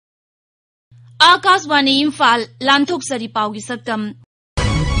Akashvani Imphal लांथोक्सरी पाउगी सक्तम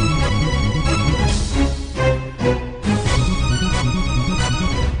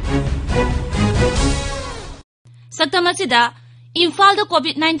सक्तम असिदा Imphal the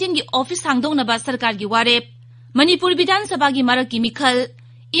कोविड-19 की office हांगदोंगनबा सरकार की वारेप मणिपुर विधानसभा की मरक की मिखल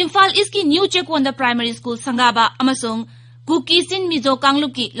इम्फाल इसकी न्यू चेकवोंद प्राइमरी स्कूल संगाबा अमसोंग कुकी सिन मिजो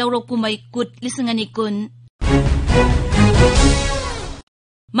कांगलुप की लौरोक कुमई कुट लिसंगनी कुन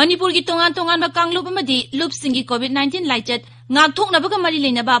मणिपुर की तोंगान कांगलुप अमदी लुपसिंग की कोविड-19 लाइचत ngakthoknabaka mari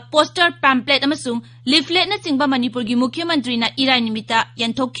leinaba poster pamphlet amasung leaflet na chingba manipur gi mukhyamantri na irai nimita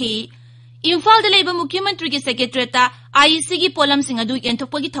yanthokhi Imphal da leiba mukhyamantri gi secretary ta IEC gi polam sing adu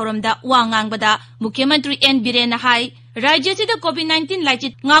yanthokpa gi thoramda wa ngangbada mukhyamantri N Biren hai rajya sida covid-19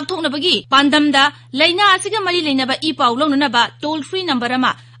 laichit ngakthoknabagi pandamda leina asiga mari leinaba I paulonunaba toll free number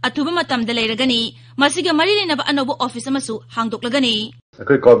ama athuba matamda leiragani masiga mari leinaba anobo office amasu hangdoklagani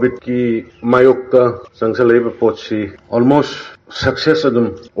अखोई Covid की मायोक्ता संगसलेब पोची almost success अदुम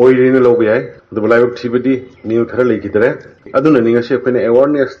ओइरिन लोग याय अदु live थिबदी new थरा लेकिदरे अदुन निंगसे अखोइने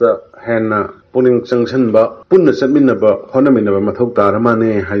awareness दा हेन पुनिंग संगसनबा पुन्न समिनबा होनमिनबा मथौ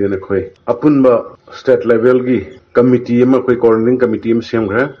तारमाने हायदन अखोइ अपुनबा स्टेट लेवल की कमिटी अमा अखोइ कोऑर्डिनेटिंग कमिटी अमा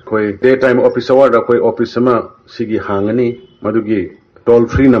सेमग्रा अखोइ day time office hour अखोइ office अमा सिगी हांगनी मदुगी टोल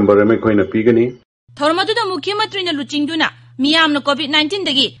फ्री नंबर अमा अखोइना पीगनी थौरमदुदा मुख्यमंत्री न लुचिंगदुना मियामन कोविड-19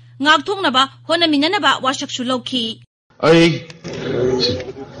 दगी ngakthoknaba honaminanaba washakshu lokhi ai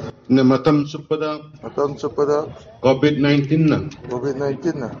matam suppada covid-19 na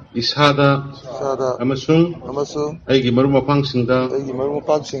isada amasung aigi maru mapangsinda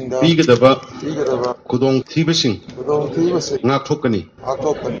pigadaba kudong thibasing ngakthokani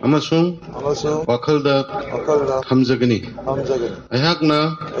amasung wakhalda hamjagani ayakna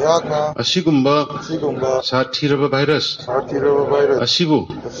asigumba sathiraba virus asibu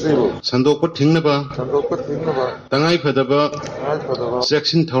sandokpa thingnaba tangai phadaba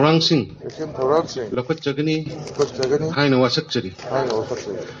Jackson Thorang-sing Lapat Jagani Haina Wasakchari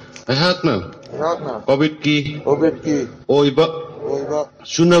Ayakna Covid ki Oiba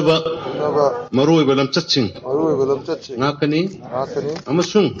Sunaba Maruiba Lam Chatsing Ngakani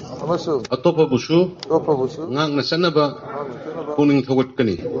Amasung Atopa Busu Ngakna Sanaba Puning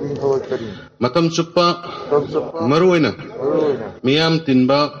Thawatkani Matam Suppa Maruina Miyam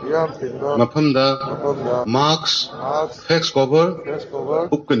Tinba Mapamda Marks Fax cover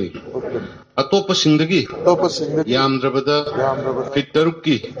Ukani Atopa Sindagi Yamdrabada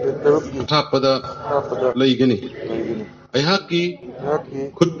Fitaruki Tapada Laigani Ayaki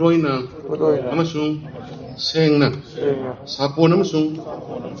Kudroina Amasung Sengna Sapon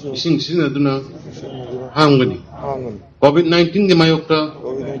Amasung Sing Sinaduna Hangani COVID-19 di Mayokta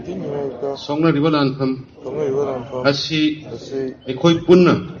Songna Rivalantham Asi Ekoi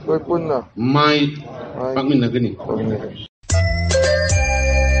Punna Mai Pagminagani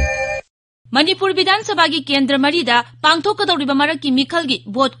Manipur विधानसभा की केंद्र मरीदा पांगथोकदौरिबा मरकी मिखलगी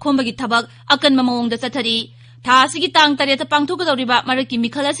vote खोंबगी थबक अकन्मा मवोंगदा चथरी थासिगी तांग तरेता पांगथोकदौरिबा मरकी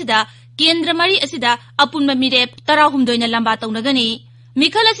मिखल असिदा केंद्र मरी असिदा अपुनमा मिरेप 13 लंबा तौनगनी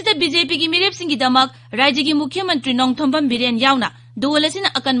मिखल असिदा BJP की मिरेप सिंगी दमक राज्य की मुख्यमंत्री Nongthombam villain यावना दोल असिना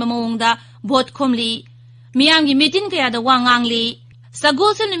अकन्मा मवोंगदा वोट खोमली मियांगी मीटिंग कयादा वांगांगली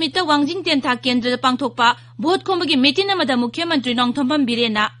सगोल निमित्त वांगजिंग तेंथा केंद्र पांगथोकपा वोट खोंबगी मीटिंग अमदा मुख्यमंत्री नोंगथोंबम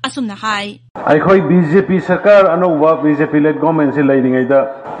बिरेना असुमना हाय अखोई बीजेपी सरकार अनौबा बीजेपी लेड गवर्नमेंट से लेरिंगैदा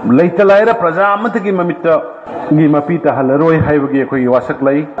लेतलायरा प्रजा अमतगी ममित्त गी मपीता हलरोय हाइबगी अखोई वासक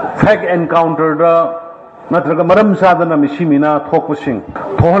लै फैक एनकाउंटर दा नत्रगा मरम सादना मिसिमिना थोकपसिंग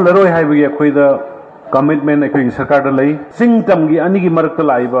थोहलरोय हाइबगी अखोइदा कमिटमेंट अखोई सरकार दा लै सिंग तमगी अनिगी मरकता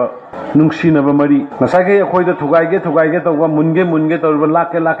लाइबा नुंगसिनबा मरी नसागे अखोइदा थुगाइगे तौबा मुनगे तौबा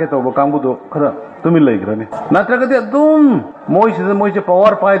लाके तौबा कांगबुदो खरा तुमि लैग्रने नत्रगदि अदुम मोइसे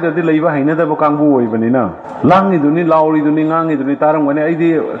पावर पाइददि लैबा हैनदबा कांगबु ओइबनिना लांगिदुनि लाउरिदुनि ngangiदुनि तारंगने आइदि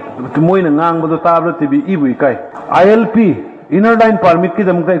Moina ngangbदो ताबला TB इबु इकाय ILP inner line permit की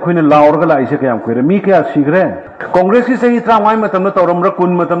दमका अखोइना लाउरगा लाइसे कयाम कोइरे मी कया सिग्रे कांग्रेस की सही त्रांगाय मतमना तौरमरा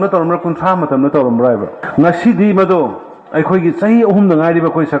कुन मतमना तौरमरा कुनथा मतमना तौरमराइबा ngasi मदो अखोइगी सही अहुम नगाइरिबा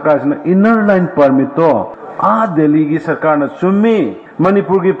कोइ सरकारसिना इनर लाइन परमिट तो आ दिल्ली की सरकार न चुम्मी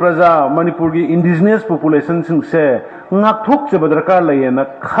मणिपुर की प्रजा मणिपुर की इंडिजिनियस पॉपुलेशन से ngakthokchaba दरकार लैना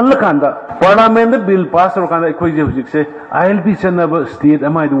खलकांदा parliament bill pass तौरकांदा अखोइजे हुजिकसे ILP चनबा state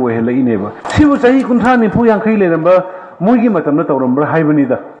अमाइदु ओहेलैनेबा सिबु सही कुंथा निफु यांखै लेरंबा मोइगी मतमना तौरमबा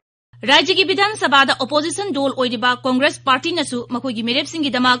हाइबनिदा राज्य की विधानसभा ओपोजिशन दोल ओइदिबा कांग्रेस पार्टी नसु मखोइगी मेरेपसिंगी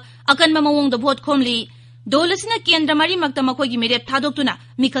दमक अकन्मा मवोंगदा भोट खोमली दोल असिना केंद्र मरी मक्ता मखोइगी मेरेप थादोक्तुना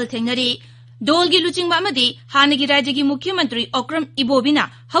मिखल थेंगनरी Dolgi Luchingba Amadi, Hanagi Rajagi Mukhyamantri Okram Ibobina,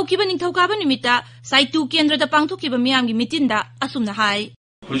 Haukiba Ningthoukhaba Nimita, Saitu Kendra the Pangthokiba Miyamgi Mitinda, Asumna Hai.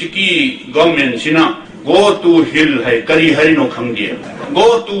 Hujiki government sina go to hill hai kari hari no khamge.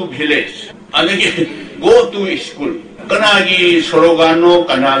 Go to village. Adagi go to school. Kanagi Sorogano,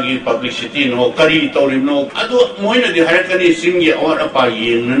 Kanagi publicity no, Kari Torim no, Ado Moina the Harakani sing ye or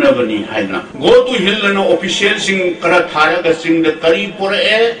Apayi, Nanavani Haina. Go to Hill no official sing Karataraga sing the Kari Pore,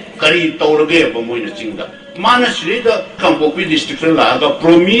 Kari Torage, Moina sing the Manas Rida, Kampopi district laga,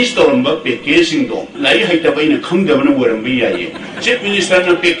 promised Torumba, Pekasing do. Lai Haitaba in a Kungavana were Mia. Chief Minister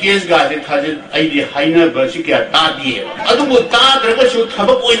no Pekas got it, has it, Idi Haina, Versika, Tadi. Ado Tadaga should have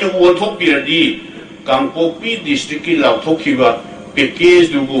a point of war topic. Kangpopi district ki Thokchom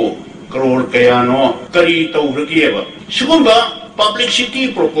package dugo crore kayano kari tawrageba sigumba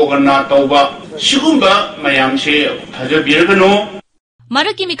publicity propaganda tawba sigumba mayam se thajabirgano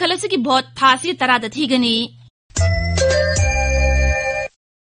Maraki Mikhalasiki bot thasi tarada thigani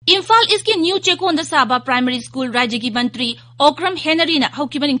Imphal is ki new check on the Saba Primary School Rajagi Mantri Okram Henarina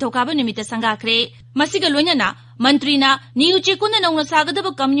Haukiba Ningthoukhaba Nimita Sangakre Masiga Lunyana Mantrina new check on the Nona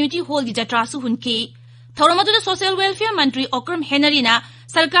Sagadaba Community Hall di Jatrasu Hunki Thoramadu the Social Welfare Mantri Okram Henarina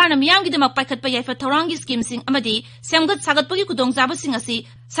Sarkarna Miyamgi the Mapakat Payafa Thorangi scheme sing Amadi Samgat Sagatpagi Kudong Zaba Singasi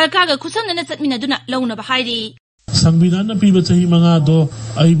Sarkaga Kusan and Minaduna Lona Bahidi Sangbidana Piba Tahi Mangado,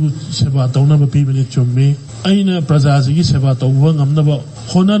 I would Seba Donaba Pibani Chumbi, Aina Prazazi Seba Tawang Amnaba,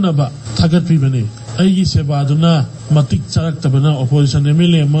 Honanaba, Tagat Pibani, Ayi Seba Duna, Matik Charak Tabana, Opposition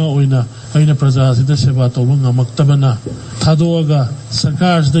Emilia Maoina, Aina Prazazi the Seba Tawang Maktabana, Tadoaga,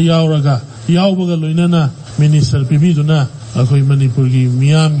 Sarkaj the Yauraga, Yaubaga Luinana, Minister Pibiduna, Akoi Manipurgi,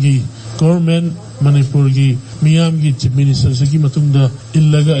 Miyamgi, Government. Manipurgi Miyamgi Chief Minister Sagi Matunda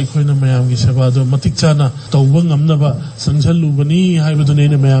Illaga Ekoina Mayamgi Sabado Matikchana Tawang Amnaba Sangsalubani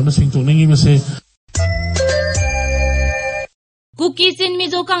Haibadunena Mayam Singtoningi Mase Cookies in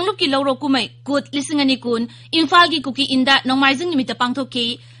Mizo Kangluki Loro Kumai, good listening kun, Imphal cookie in that no mising with the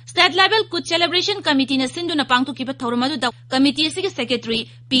Pangtoki, State level good celebration committee na Sinduna Pangtoki Toromadu Committee Secretary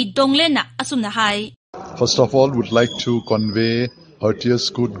P. Donglena Asumna Hai. First of all, would like to convey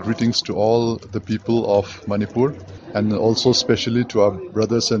heartiest good greetings to all the people of Manipur and also especially to our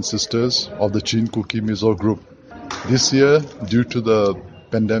brothers and sisters of the Chin Kuki Mizo group. This year, due to the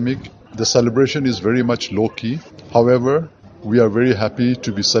pandemic, the celebration is very much low-key. However, we are very happy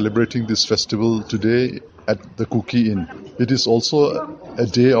to be celebrating this festival today at the Kuki Inn. It is also a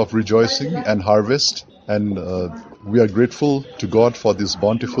day of rejoicing and harvest, and we are grateful to God for this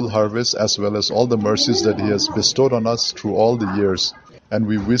bountiful harvest as well as all the mercies that He has bestowed on us through all the years. And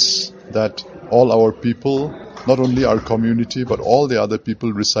we wish that all our people, not only our community, but all the other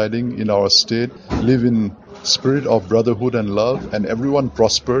people residing in our state, live in spirit of brotherhood and love, and everyone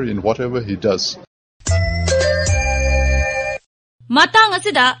prosper in whatever he does. Matang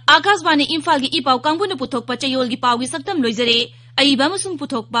asida Akashvani Imphal gi ipaw kangbu puthokpa chayol gi paw gi saktam loizare aiba musung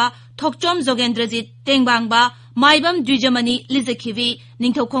puthokpa Thokchom Zogendrajit Tengbangba Maibam Dwijamani Lizakhivi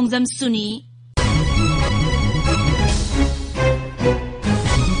Ningthoukhongjam Suni